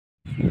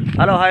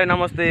Hello hi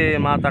नमस्ते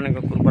माता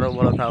कृपा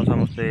बल था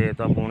समस्ते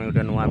तो पुणी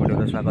गोटे नुआ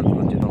भिडियो स्वागत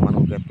कर तुम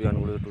मानक केपी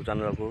अनुगुल यूट्यूब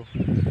चैनल को।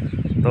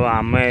 तो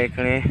आम ये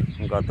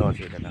गद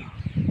अच्छी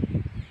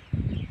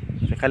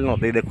से खाली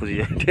नदी देखुची इे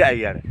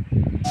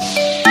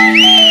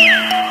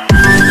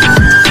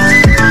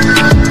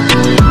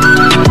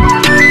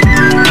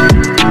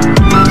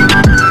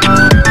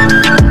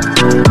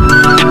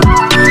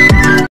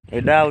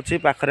यहाँ हूँ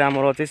पाखे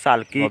आमर अच्छी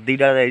सालकी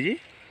नदीटा जाइए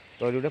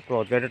तो गोटे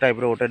प्रोजेक्ट टाइप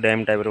गोटे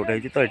डैम टाइप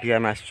गोटे तो ये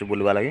आम आसचु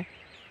बुलवा लगे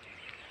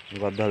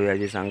गध भी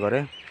आई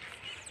सांगरे।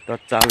 तो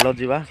चलो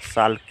जीवा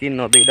सालकी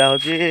नदीटा हूँ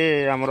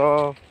आमर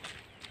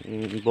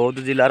बौद्ध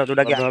जिलार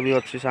जोटा कि भी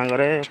अच्छी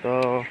सांगरे। तो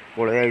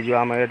पलि आई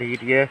आम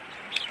ये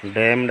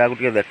डैम टाक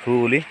देखू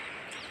बोली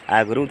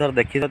आगु थर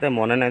देखी तो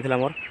मन नहीं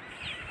मोर।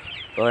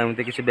 तो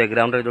एमती किसी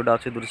बैकग्राउंड जोटा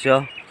अच्छी दृश्य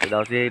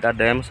यहाँ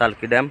डैम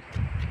सालकी डैम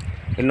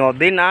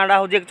नदी नाटा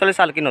हूँ एक्चुअली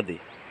सालकी नदी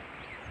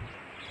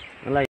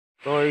है।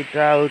 तो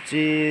यहाँ हूँ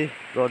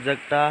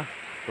प्रोजेक्ट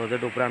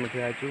उपर आम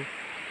ठिया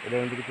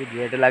किसी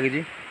गेट लगी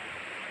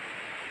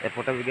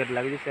एपटे भी गेट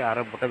लगी से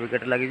आर पटे भी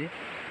गेट लगी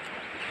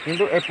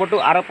किंतु एपटू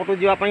आर पटू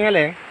जावाई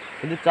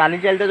कि चली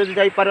चलते जो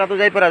जापर तो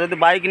जापर जो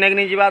बाइक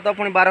नहीं जा तो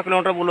पुणी 12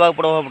 किलोमीटर बुलवा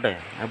पड़ो एपटे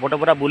एपटे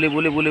पूरा बुली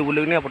बुली बुली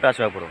बुलिक एपटे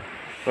आसवा पड़ो।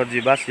 तो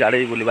जीवा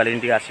सियाड़े बुली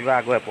बाली आसवा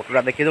आगे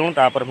एपटा देखीदेमु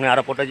तापर पुणी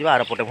आर पटे जा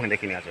आर पटे पुणी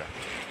देखी आसवा।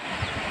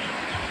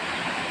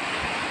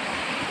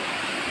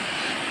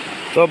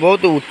 तो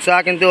बहुत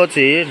उच्चा किंतु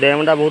अच्छी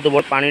डैमटा बहुत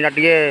बड़ पानीटा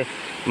टे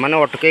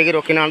माने अटकई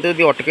रखी ना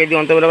अटकई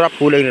दिखते बोले पूरा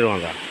फुल हो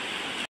रहा।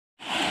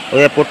 और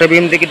एपटे भी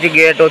एमती किसी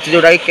गेट अच्छी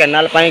जोटा कि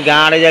केनाल गाँ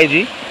आड़े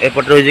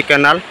जापटे रही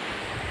केनाल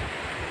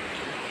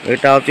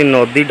यहाँ हूँ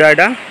नदीटा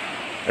यहाँ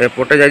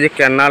एपटे जा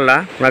केनाल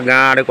पूरा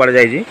गाँ आड़े कड़े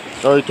जा।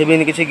 तो ये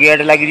भी किसी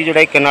गेट लगी जोटा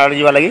कि केनाल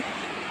जावा लगी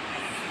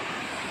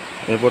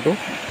एपटू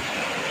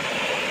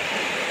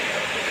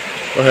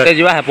तो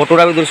जा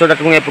एपटूटा भी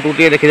दृश्यटा एपटू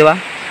टे देखीदेवा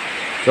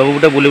सब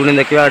गोटे बुली बुली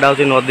देखा। यहाँ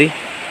हूँ नदी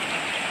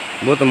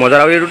बहुत मजा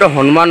लगे गोटे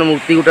हनुमान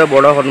मूर्ति गोटे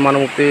बड़ हनुमान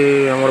मूर्ति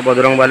आम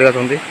बजरंग बाली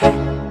अच्छा।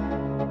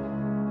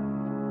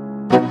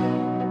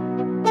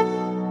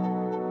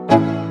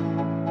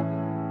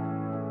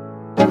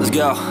 Let's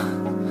go.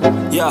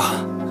 Yo,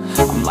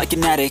 I'm like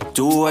an addict,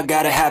 do I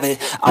gotta have it.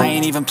 I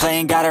ain't even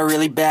playing, got a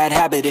really bad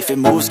habit. If it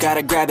moves,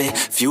 gotta grab it,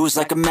 fuse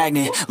like a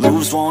magnet.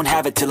 Lose, won't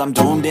have it till I'm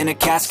doomed in a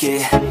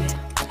casket.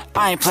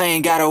 I ain't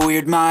playing, got a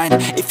weird mind.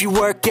 If you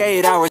work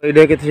 8 hours.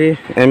 ये किसी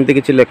एमती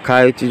किसी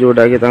लिखाई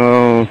जोटा कि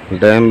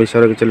dam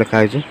विषय किसी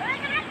लिखाई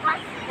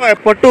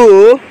एपटू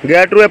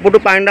गेट रु एपटू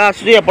पानी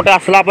आसुची एपटे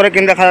आसला पर कि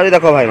देखा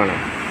देख भाई मैंने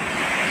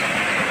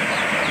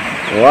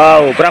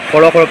वाओ पूरा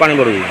खड़ खड़ पानी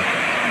बढ़ू देख।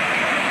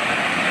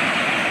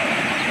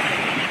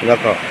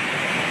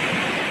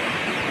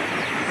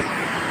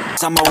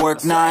 I'ma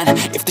work 9.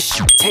 If the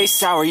shit tastes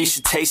sour, you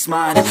should taste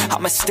mine.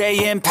 I'ma stay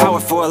in power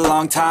for a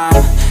long time.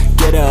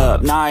 Get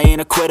up, nah, I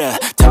ain't a quitter.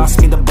 Toss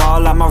me the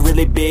ball, I'm a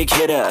really big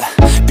hitter.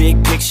 Big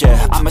picture,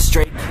 I'm a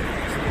straight.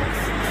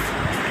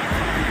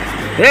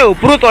 ए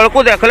ऊपर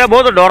तलको देखले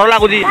बहुत डर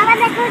लगुच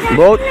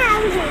बहुत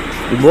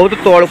बहुत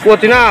तलको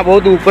अच्छी ना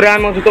बहुत ऊपर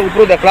आम अच्छी तो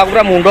ऊपर देखला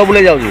पूरा मुंड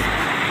बुले जाऊँ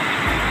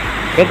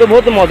किंतु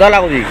बहुत मजा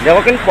लगुच देख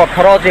कि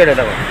पत्थर अच्छे देख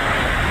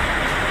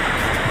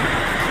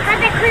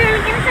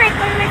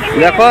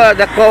देख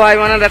देख भाई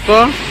माने देख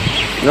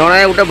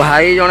जड़े गोटे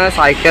भाई जड़े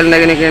साइकेल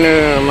नहीं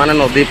माने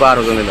नदी पार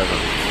हो देख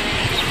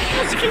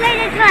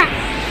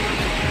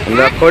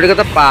देख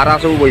ये पारा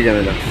सब बोई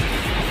जाने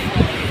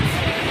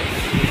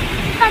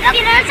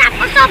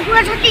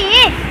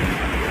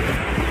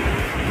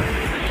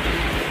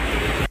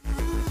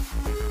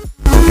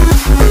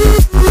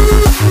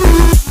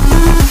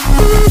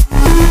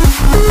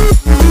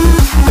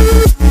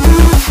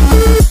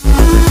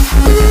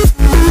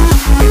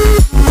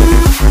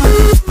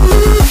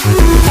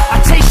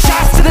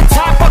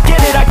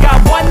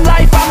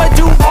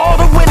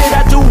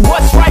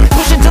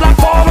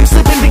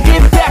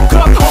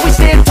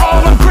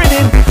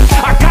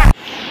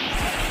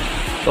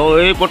तो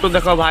ये पटू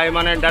देख भाई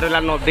माने रहा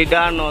नदीटा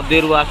नदी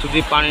रू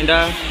आसूसी पानीटा।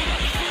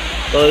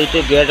 तो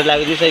ये गेट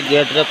लगी से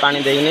गेट रे पानी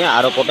देने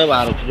आर पटे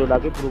बाहर जोटा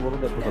कि पूर्व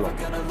देखुला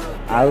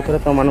आउ थे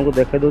तुम मानक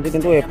देखे दूसरी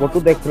कितु एपटू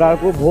देखला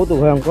बहुत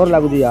भयंकर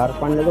लगुच यार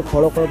पानी जो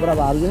खड़ खड़ पूरा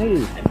बाहर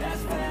नहीं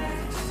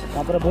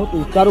तापर बहुत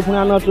उच्चारू पुणी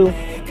आम अच्छु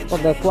तो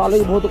देखवा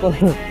लगे बहुत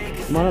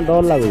माने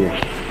डर लगुच।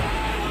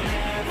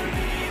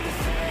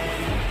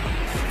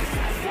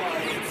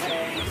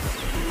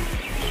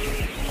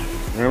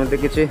 एमती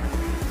किसी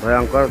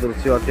भयंकर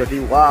दृश्य अच्छी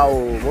वाओ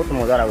बहुत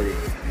मजा लगुच।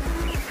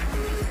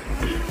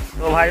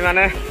 तो भाई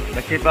मैंने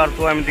देखी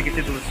पार्थ एमती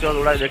किसी दृश्य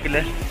जोड़ा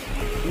देखिले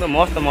तो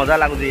मस्त मजा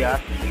लगुच यार।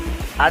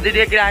 आज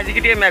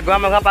टे मेघुआ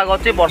मेघुआ पाग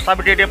अच्छी वर्षा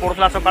भी टे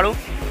पड़ूला सका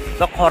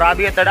तो खरा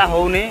भी एतटा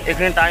होनी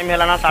एक टाइम है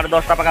ना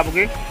 10:30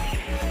 पकापुकी।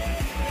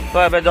 तो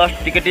ये जस्ट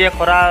टे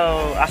खरा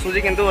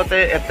आसूसी किंतु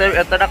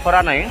एतटा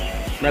खरा नहीं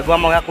मेघुआ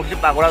मेघुआ कुछ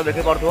पागड़ा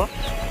देखी पार्थ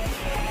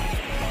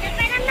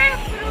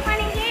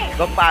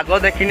तो पाग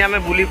देखनी आम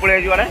बुली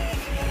पड़े जुआड़े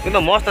कि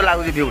मस्त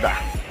लगुच भ्यूटा।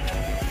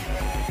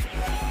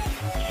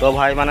 तो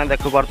भाई मैंने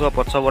देखु पार्थ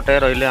पछपटे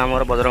रही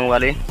आमर बजरंग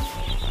बाली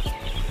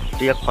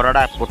टे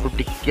खराटा एपटू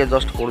टिके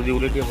जस्ट पड़ुची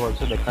बोली टे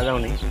भलसे देखा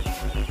जाऊनी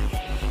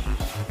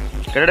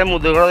केटे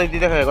मुदुगर देती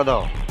देखे गध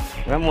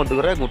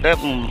मुदुगर गोटे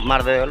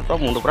मारदे तो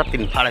मुंड पूरा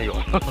 3 फाड़ हो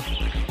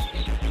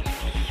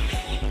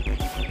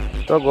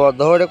तो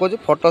गध एटे कौन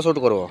फोटो सुट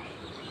कर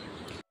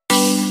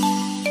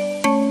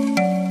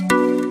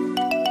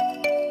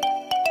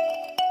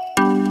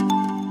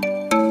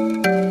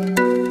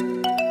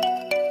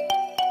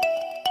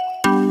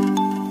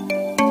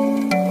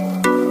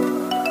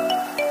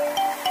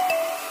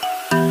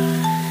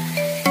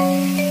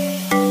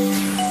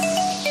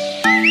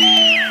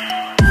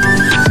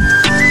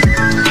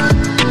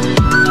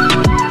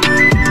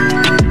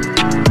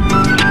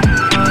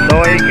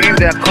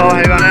देख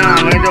भाई मैंने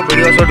आम जो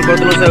वीडियो शूट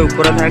करूँ से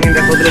ऊपर था कि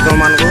देखो तुम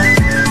मान को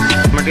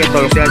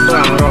तलसी आस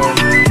आमर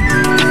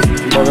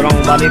बजरंग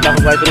बाली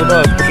पाई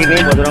तो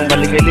फुकिनी बजरंग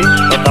बाली खेली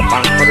तो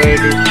पाखर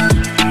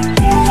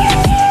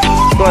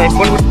तो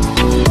एपट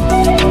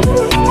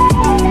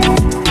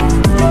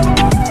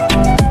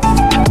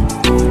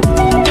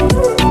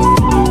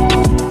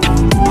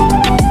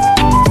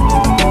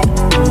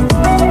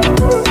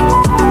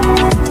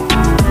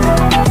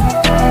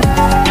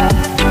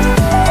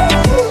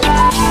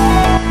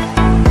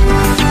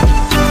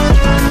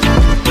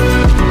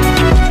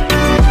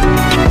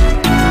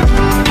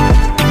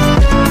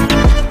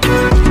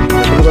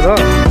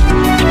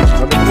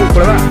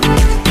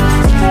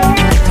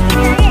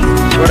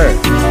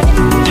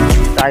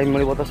टाइम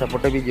मिल तो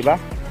सेपटे भी जावा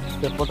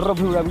सेपटर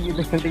भिड़ा भी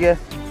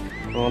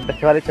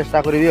देखार चेष्टा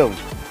करी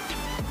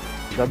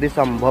जदि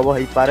संभव हो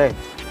पारे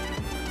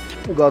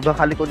गध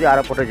खाली कौन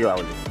आर पटे जावा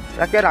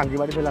बोली क्या रांझी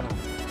बाड़ी थी ना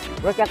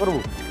क्या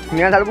करूँ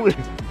निआ ढालबू कि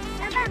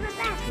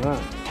हाँ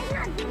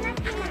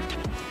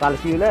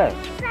सालकी बोले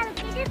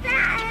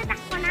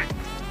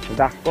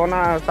डाकना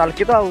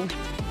सालकी तो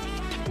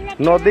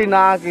नदी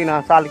ना कि ना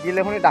सालकी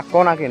पुणी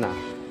डाकना कि ना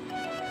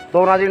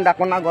तो ना जी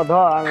डाकना गध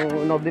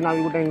नदी ना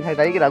भी गोटे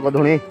खाई कि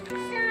गधुणी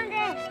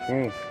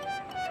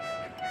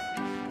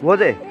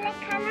बोझे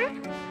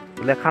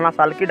लेखाना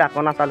सालकी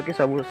डाकना सालकी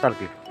सब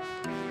सालकी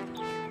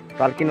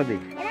सालकी नदी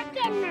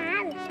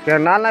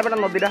केनाल ना बेटा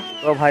नदीटा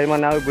तो भाई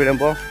मैंने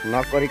विलंब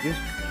न करी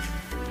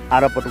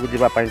आर पटक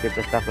जावाई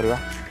चेष्टा करवा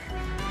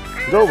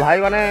जो भाई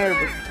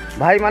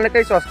माने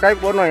कहीं सब्सक्राइब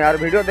करना यार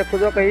वीडियो देखु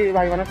कहीं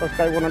भाई मैंने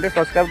सब्सक्राइब करना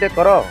सब्सक्राइब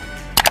कर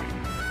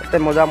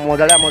मजा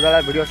मजाड़ा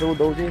वीडियो सब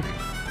दूसरी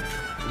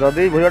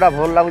जदि वीडियोटा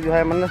भल लगुच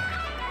भाई मैंने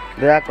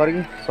दया कर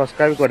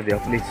सब्सक्राइब कर दियो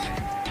प्लीज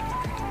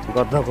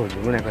गध कह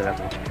मुझे कहला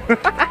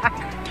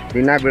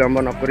बिना विलंब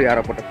नक आर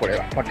पटे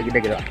पड़ेगा फटिक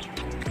देखा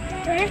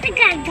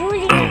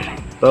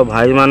तो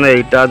भाई माने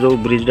यहाँ जो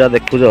ब्रिजटा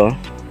देखुच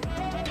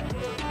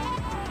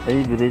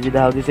यही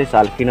ब्रिजटा हूँ से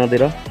सालकी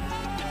नदीर है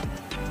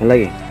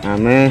कि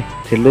आम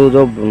थिलु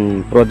जो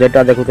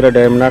प्रोजेक्टा देखुले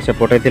डैमना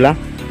सेपटे थिला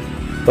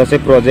तो से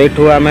प्रोजेक्ट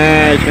आम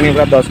ये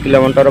पूरा 10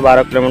 किलोमीटर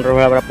 12 किलोमीटर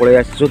भाई पूरा पड़े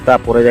आसचु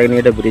जाए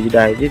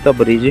ब्रिजटा है तो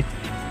ब्रिज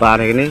पार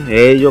होनी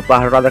ये जो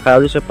पहाड़ा देखा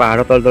से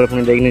पहाड़ तल तल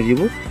पुणी देखने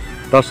जीवु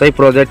तो सही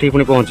प्रोजेक्ट ही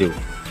पुणी पहुँचू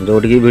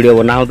जोटि वीडियो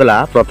बना होता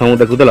प्रथम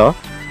देखुल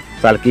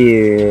सालकी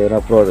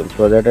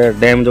प्रोजेक्ट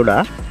डैम जोड़ा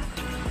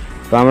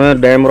तो आम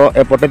डैम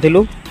एपटे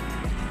थिलु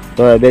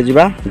तो एबे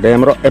जीवा डैम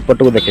एपट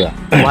को देखा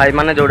भाई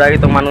मैंने जोड़ा कि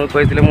तुम मानक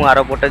कही मुझे आर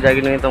पटे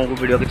जाकि तुमको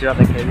वीडियो किसी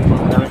देखेबी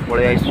आम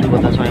पलि आसू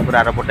गधा समय पूरा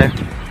आर पटे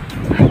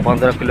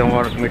 15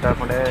 किलोमीटर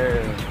खंडे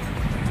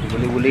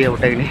बुली बुली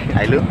गोटे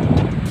आइलु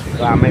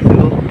तो आम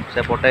थिलु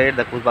से पटे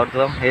देखु पार्थ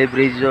ये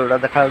ब्रिज जोड़ा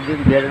देखा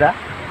गेटा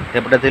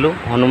सेपटे थिलु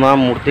हनुमान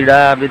मूर्तिटा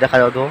भी देखा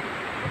जाऊ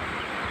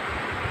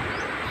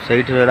से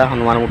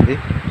हनुमान मूर्ति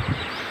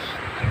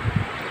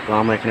तो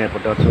आम ये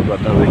एपटे अच्छे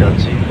गद भिड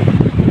अच्छी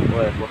तो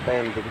एपटे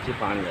एमती किसी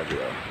पानी जाती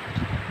हूँ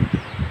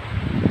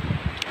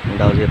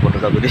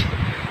एपटर ब्रिज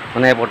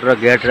मैंने एपटर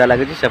गेट्रा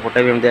लगी सेपटे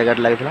भी एमती गेट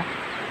लगी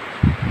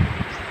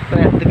तो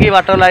एति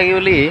बाट लगी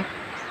बोली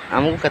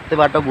आमको केते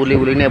बाट बुली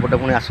बुली एपटे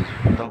पुणी आस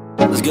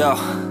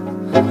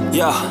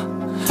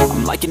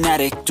I'm like an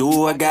addict, do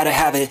I gotta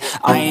have it.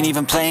 I ain't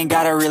even playing,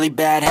 got a really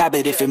bad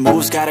habit. If it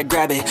moves, gotta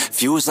grab it,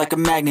 fuse like a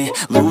magnet.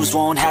 Lose,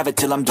 won't have it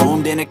till I'm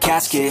doomed in a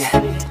casket.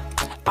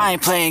 I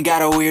ain't playing,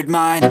 got a weird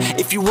mind.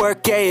 If you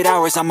work 8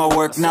 hours, I'ma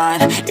work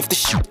 9. If the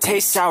shoot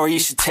tastes sour, you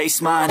should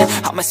taste mine.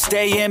 I'ma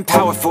stay in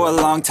power for a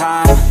long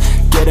time.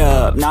 Get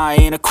up, nah I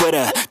ain't a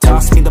quitter.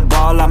 Toss me the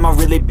ball, I'm a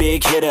really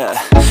big hitter.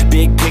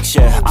 Big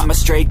picture, I'm a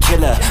straight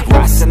killer.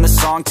 Rising the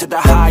song to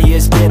the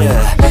highest bidder.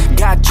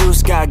 Got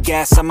juice, got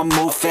gas, I'ma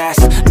move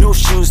fast. New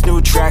shoes,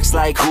 new tracks,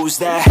 like who's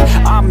that?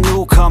 I'm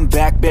new, come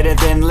back, better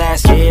than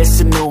last. Yeah,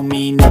 it's a new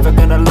me, never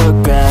gonna look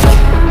back.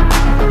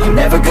 You're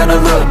never gonna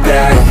look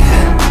back.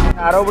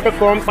 आरो गोटे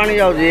कम पानी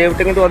जाऊँ ये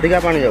किंतु अधिका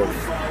पानी जाऊँ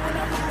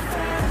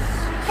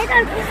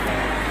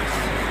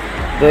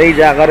तो यही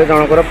जगार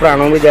जनकर प्राण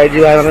भी जाए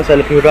मैंने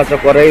सेल्फी भिडियो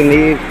चक्कर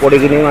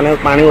पड़कनी माने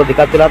पानी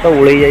अधिका था तो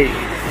उड़े जाए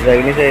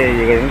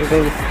से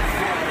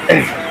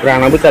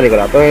प्राण भी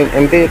चलीगला तो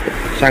एमती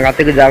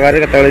सांघातिक जगार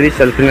के भी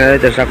सेल्फी ना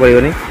चेष्टा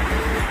करनी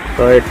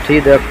तो ये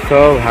देख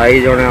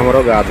भाई जड़े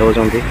आमर गाधौं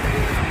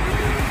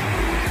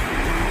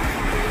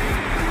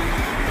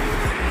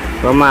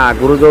तो आम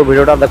आगुरी जो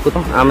भिडियोटा देखु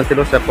आम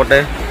थी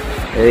सेपटे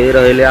यही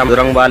रही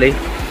रंग बाली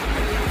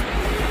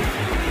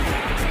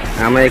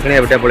आम ये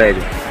एवटे पड़े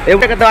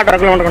एवटे के 8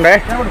 किलोमीटर खंडे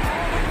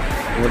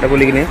गोटे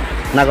बुलिक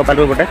नागपाल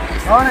गोटे 8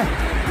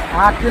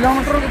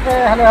 किलोमीटर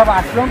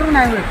 8 किलोमीटर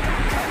ना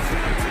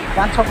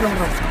 5-6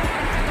 किलोमीटर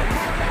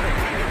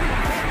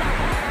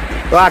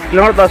तो 8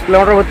 किलोमीटर 10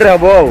 किलोमीटर भितर हम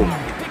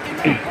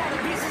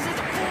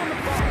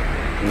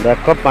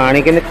देख पानी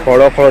के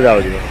खड़ खड़ जाऊ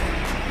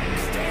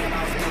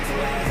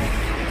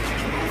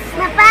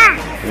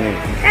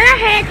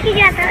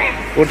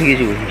उठिकी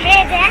जी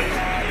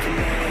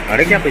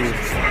अरे क्या पे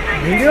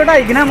वीडियोटा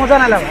इतना मजा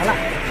ना लगा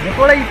जो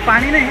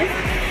पानी नहीं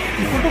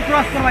इपटू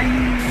क्रॉस करवा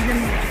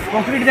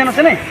कंक्रीट जेन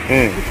अच्छे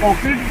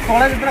कंक्रीट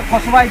तले जो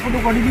खसवा इपटू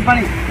गड़ी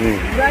पानी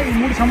पूरा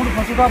इमुड़ समुड़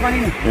खसुवा पानी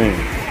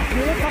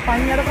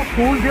पानी पूरा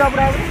फुल थी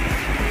पूरा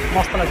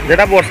मस्त लगे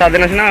जेटा वर्षा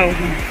दिन सीना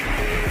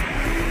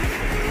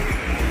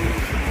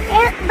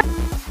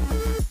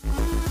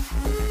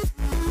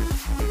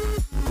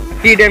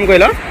की डैम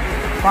कहल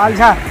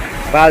पालझार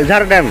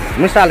पालझार डैम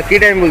मुझे सालकी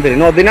डैम बोलती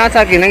नदी ना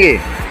साकी ना कि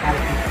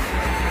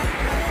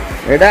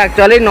एटा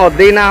एक्चुअली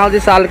नदी ना हो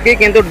सालकी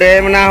किंतु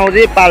डैम ना हो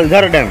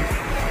पालझार डैम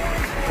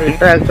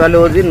एटा एक्चुअली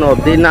हो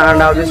नदी ना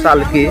हो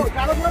सालकी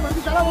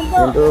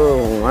किंतु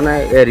माने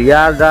एरिया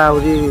जा हो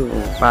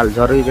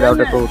पालझर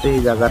गोटे कहते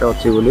जगार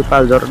अच्छी बोली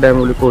पालझर डैम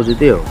बोली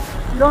कहते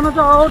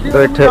तो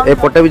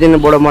एपटे भी जिन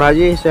बड़ मरा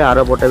से आर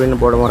पटे भी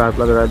बड़ मरा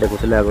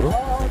देखुले आगु तो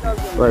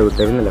ये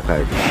भी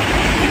लिखाई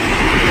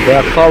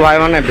देख भाई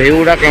माने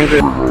भ्यूटा केमती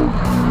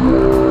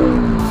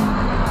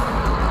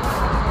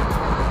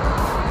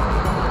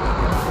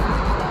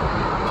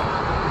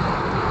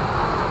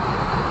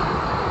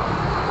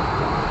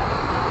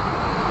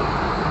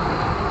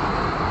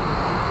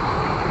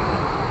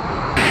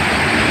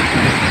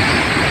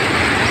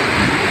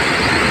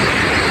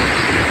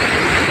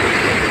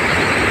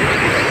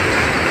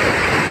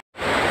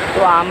तो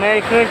आम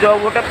ये जो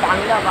गोटे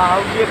पानी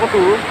बाहर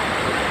पटू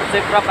से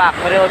पूरा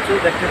पाखे अच्छे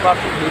देखी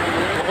पार्टी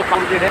बहुत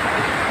पानी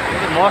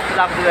मस्त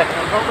लगुच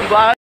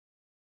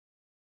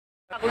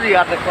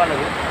यार देखा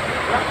लगे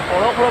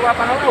खड़ खड़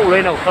पानी उड़े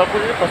ना खड़क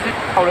खसी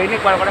उड़े कड़े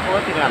कड़े पड़े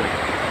ठीक ना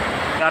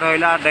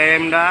रहा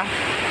डैमटा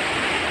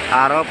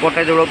आर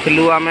पटे जो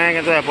थिलु आम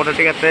कि एपटे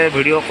टे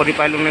भिड कर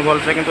पार्लुनि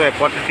भलसे कि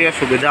एपटे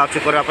सुविधा अच्छे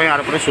करने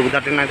आर पटे सुविधा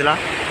टे ना तो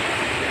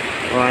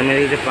आम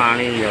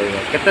पानी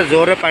के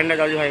जोर पानी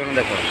जाऊँ भाई मैंने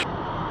देख